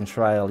fucking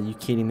trail. Are you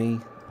kidding me?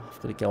 Oh,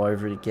 I've got to go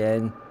over it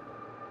again.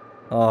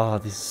 Oh,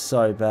 this is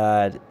so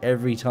bad.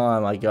 Every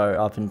time I go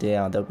up and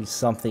down, there'll be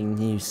something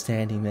new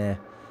standing there.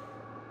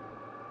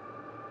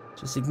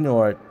 Just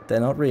ignore it. They're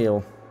not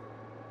real.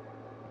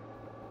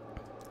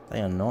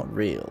 They are not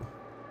real.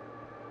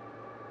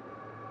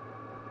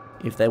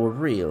 If they were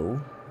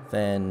real,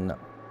 then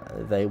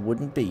they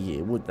wouldn't be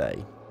here, would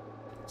they?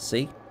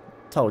 See?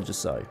 Told you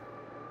so.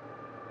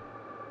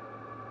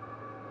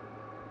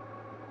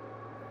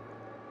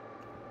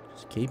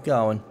 Just keep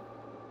going.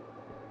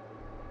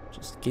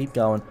 Just keep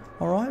going.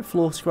 Alright,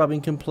 floor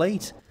scrubbing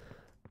complete.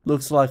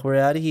 Looks like we're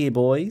out of here,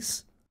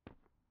 boys.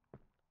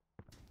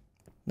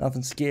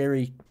 Nothing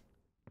scary.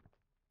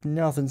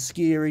 Nothing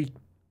scary.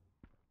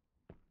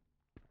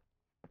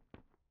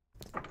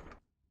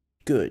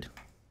 Good.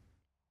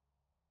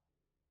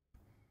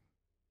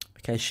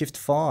 Okay, shift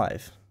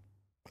 5.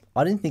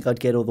 I didn't think I'd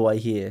get all the way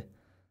here.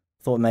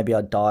 Thought maybe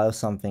I'd die or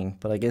something,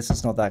 but I guess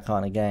it's not that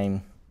kind of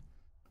game.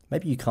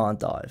 Maybe you can't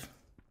dive.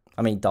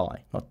 I mean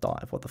die, not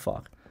dive, what the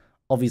fuck.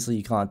 Obviously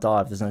you can't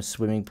dive, there's no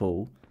swimming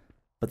pool,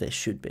 but there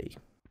should be.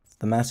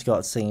 The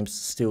mascot seems to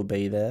still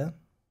be there,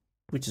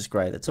 which is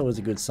great, that's always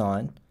a good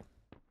sign.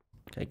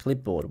 Okay,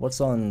 clipboard,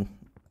 what's on...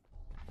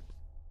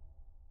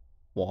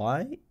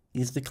 Why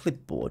is the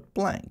clipboard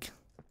blank?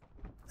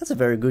 That's a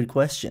very good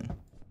question.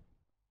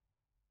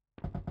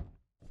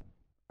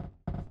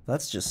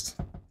 That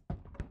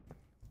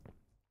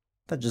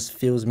just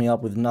fills me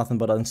up with nothing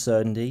but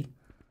uncertainty.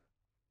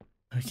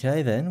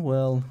 Okay then,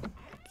 well,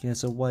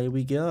 guess away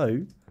we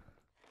go.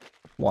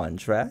 1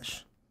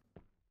 trash.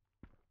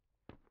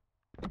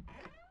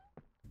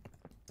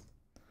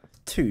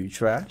 2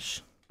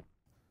 trash.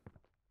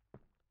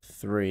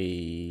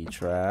 3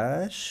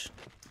 trash.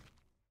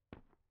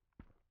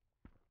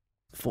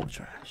 4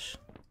 trash.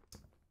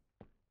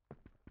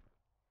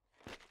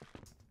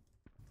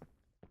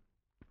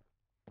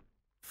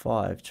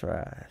 5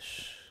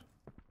 trash.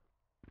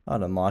 I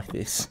don't like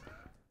this.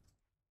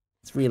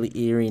 It's really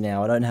eerie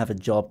now. I don't have a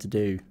job to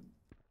do.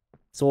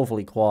 It's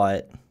awfully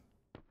quiet.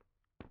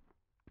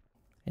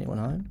 Anyone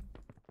home?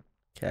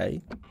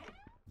 Okay.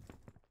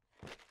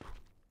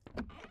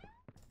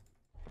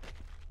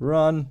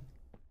 Run.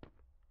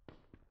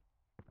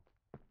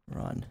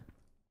 Run.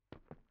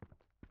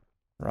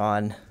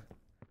 Run.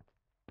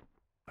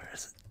 Where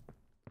is it?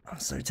 I'm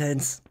so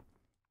tense.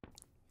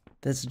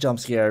 There's a jump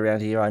scare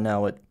around here, I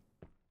know it.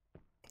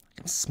 I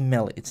can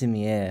smell it, it's in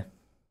the air.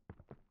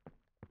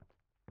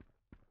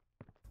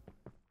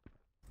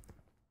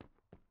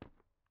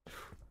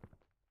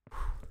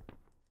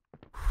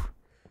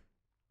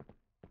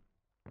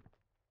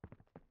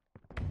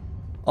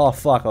 Oh,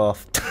 fuck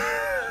off.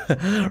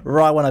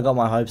 Right when I got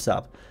my hopes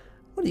up.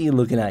 What are you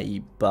looking at,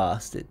 you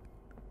bastard?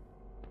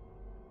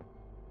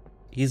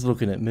 He's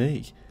looking at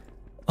me.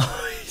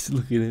 Oh, he's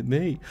looking at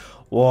me.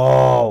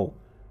 Whoa.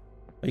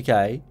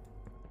 Okay.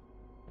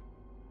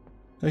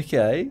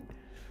 Okay.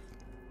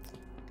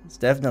 It's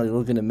definitely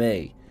looking at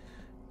me.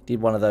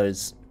 Did one of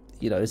those,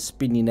 you know,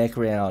 spin your neck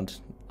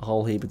around a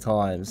whole heap of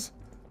times.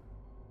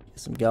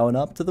 Guess I'm going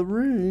up to the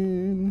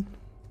room.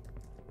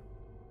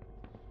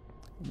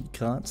 You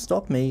can't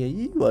stop me. Are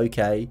you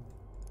okay?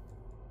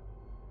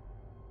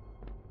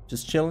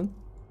 Just chilling?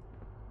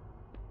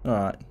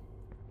 Alright.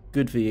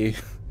 Good for you.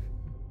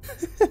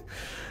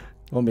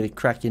 Want me to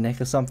crack your neck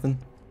or something?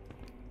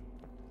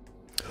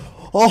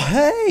 Oh,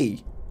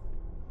 hey!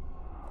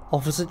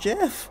 Officer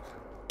Jeff!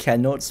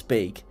 Cannot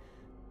speak.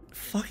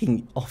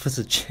 Fucking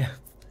Officer Jeff.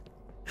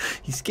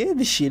 He scared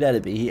the shit out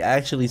of me. He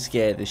actually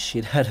scared the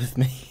shit out of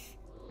me.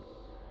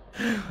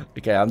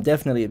 Okay, I'm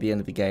definitely at the end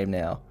of the game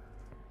now.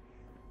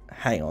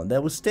 Hang on,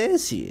 there were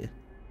stairs here.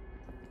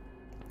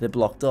 They're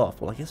blocked off.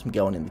 Well, I guess I'm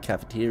going in the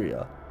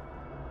cafeteria.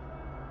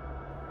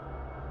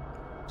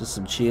 Just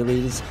some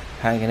cheerleaders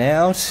hanging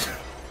out.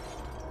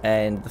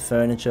 And the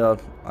furniture,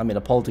 I'm in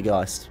a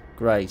poltergeist.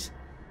 Great.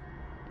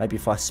 Maybe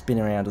if I spin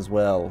around as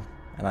well,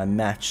 and I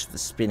match the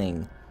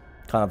spinning,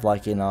 kind of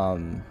like in,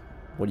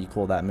 what do you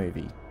call that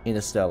movie?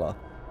 Interstellar.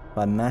 If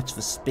I match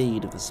the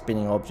speed of the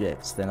spinning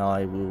objects, then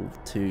I will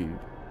too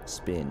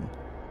spin.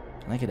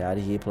 Can I get out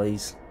of here,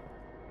 please?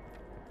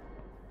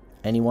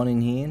 Anyone in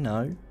here?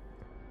 No?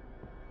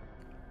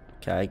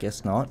 Okay, I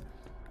guess not.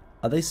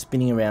 Are they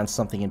spinning around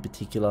something in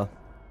particular?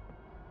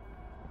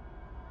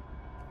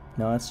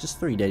 No, it's just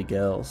 3 dead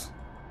girls.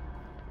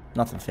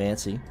 Nothing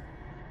fancy.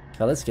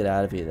 Okay, let's get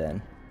out of here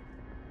then.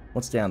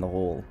 What's down the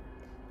hall?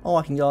 Oh,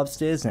 I can go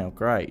upstairs now.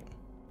 Great.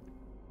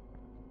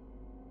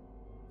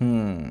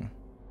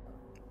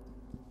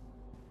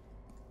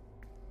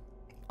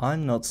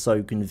 I'm not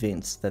so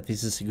convinced that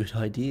this is a good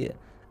idea.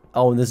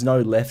 Oh, and there's no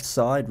left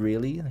side,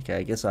 really? Okay,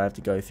 I guess I have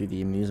to go through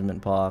the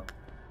amusement park.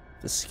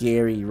 The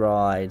scary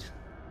ride.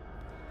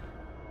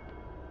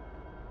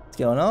 What's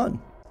going on?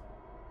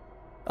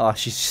 Oh,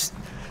 she's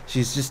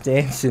just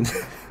dancing.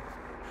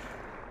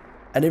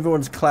 And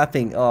everyone's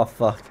clapping. Oh,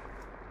 fuck.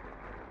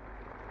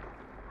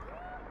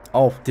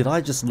 Oh, did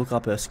I just look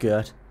up her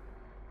skirt?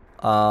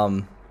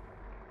 I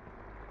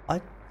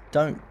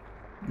don't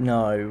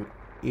know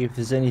if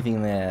there's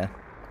anything there.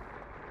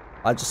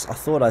 I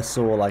thought I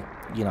saw, like,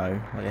 you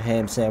know, like a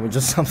ham sandwich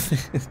or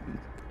something.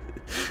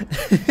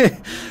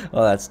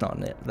 Oh, that's not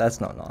it. That's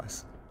not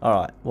nice.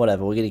 Alright,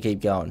 whatever, we're gonna keep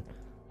going.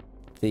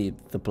 The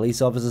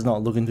police officer's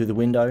not looking through the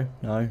window.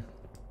 No.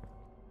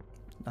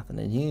 Nothing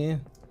in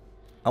here.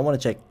 I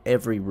want to check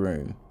every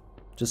room,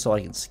 just so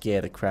I can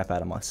scare the crap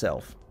out of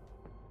myself.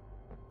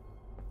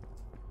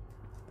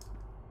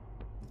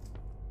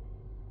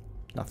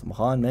 Nothing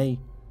behind me.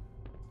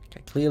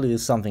 Okay, clearly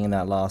there's something in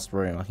that last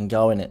room. I can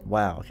go in it.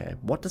 Wow, okay.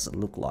 What does it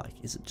look like?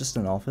 Is it just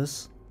an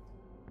office?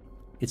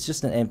 It's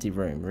just an empty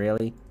room,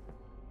 really?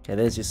 Okay,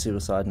 there's your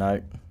suicide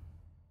note.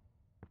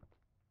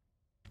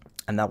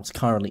 And that was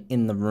currently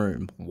in the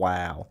room.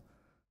 Wow.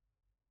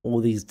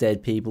 All these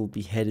dead people,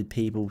 beheaded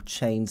people,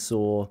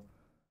 chainsaw.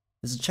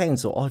 There's a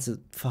chainsaw. Oh, it's a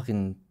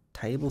fucking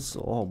table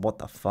saw. Oh, what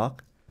the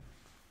fuck?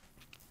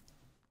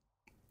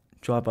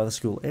 Drive by the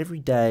school every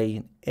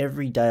day.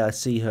 Every day I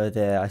see her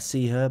there. I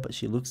see her, but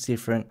she looks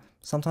different.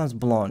 Sometimes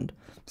blonde,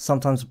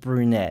 sometimes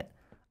brunette.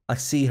 I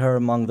see her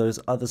among those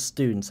other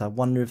students. I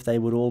wonder if they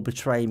would all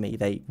betray me.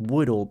 They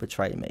would all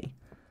betray me.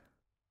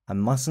 I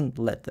mustn't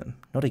let them.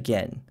 Not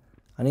again.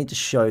 I need to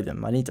show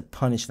them. I need to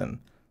punish them.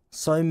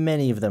 So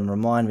many of them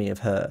remind me of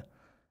her.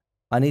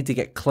 I need to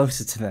get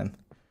closer to them.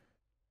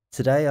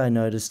 Today I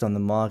noticed on the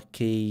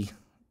marquee,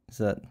 is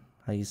that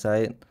how you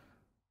say it?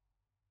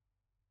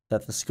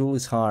 That the school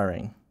is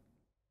hiring.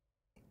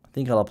 I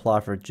think I'll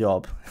apply for a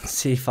job and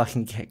see if I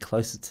can get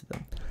closer to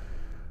them.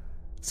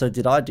 So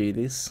did I do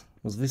this?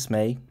 Was this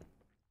me?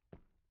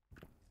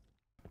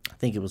 I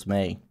think it was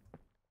me.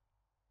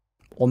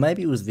 Or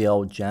maybe it was the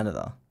old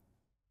janitor.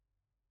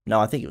 No,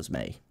 I think it was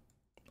me.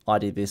 I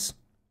did this.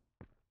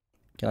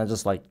 Can I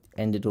just, like,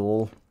 end it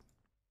all?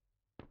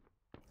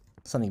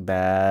 Something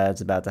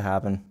bad's about to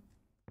happen.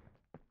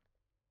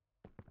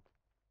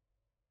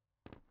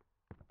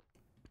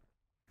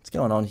 What's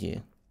going on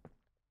here?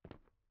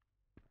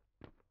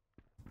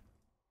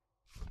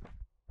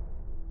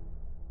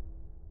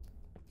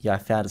 Yeah, I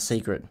found a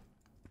secret.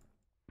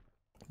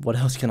 What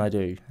else can I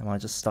do? Am I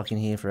just stuck in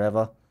here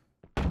forever?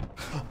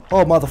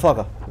 Oh,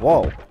 motherfucker!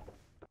 Whoa!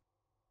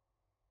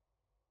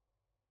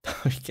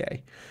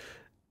 Okay.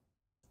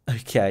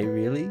 Okay,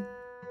 really?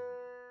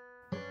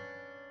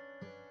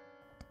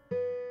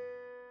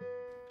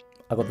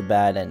 I got the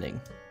bad ending.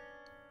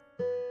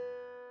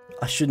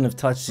 I shouldn't have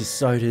touched his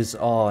sodas.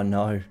 Oh,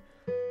 no.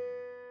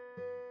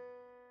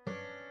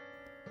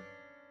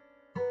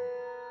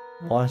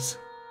 What?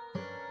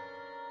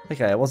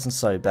 Okay, it wasn't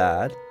so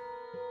bad.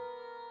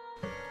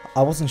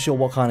 I wasn't sure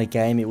what kind of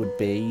game it would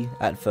be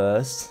at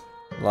first.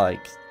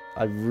 Like,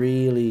 I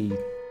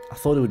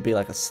thought it would be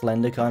like a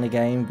Slender kind of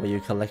game where you're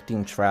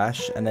collecting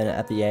trash and then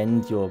at the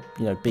end you're,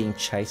 you know, being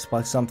chased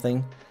by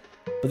something.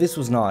 But this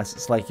was nice.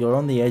 It's like you're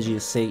on the edge of your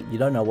seat, you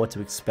don't know what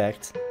to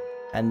expect,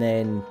 and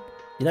then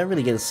you don't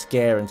really get a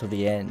scare until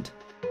the end.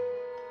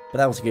 But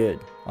that was good.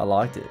 I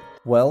liked it.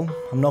 Well,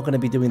 I'm not going to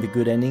be doing the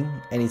good ending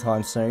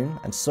anytime soon,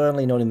 and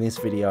certainly not in this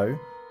video,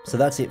 so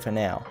that's it for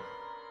now.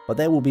 But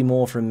there will be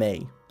more from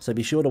me, so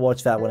be sure to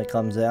watch that when it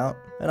comes out,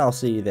 and I'll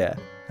see you there.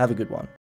 Have a good one.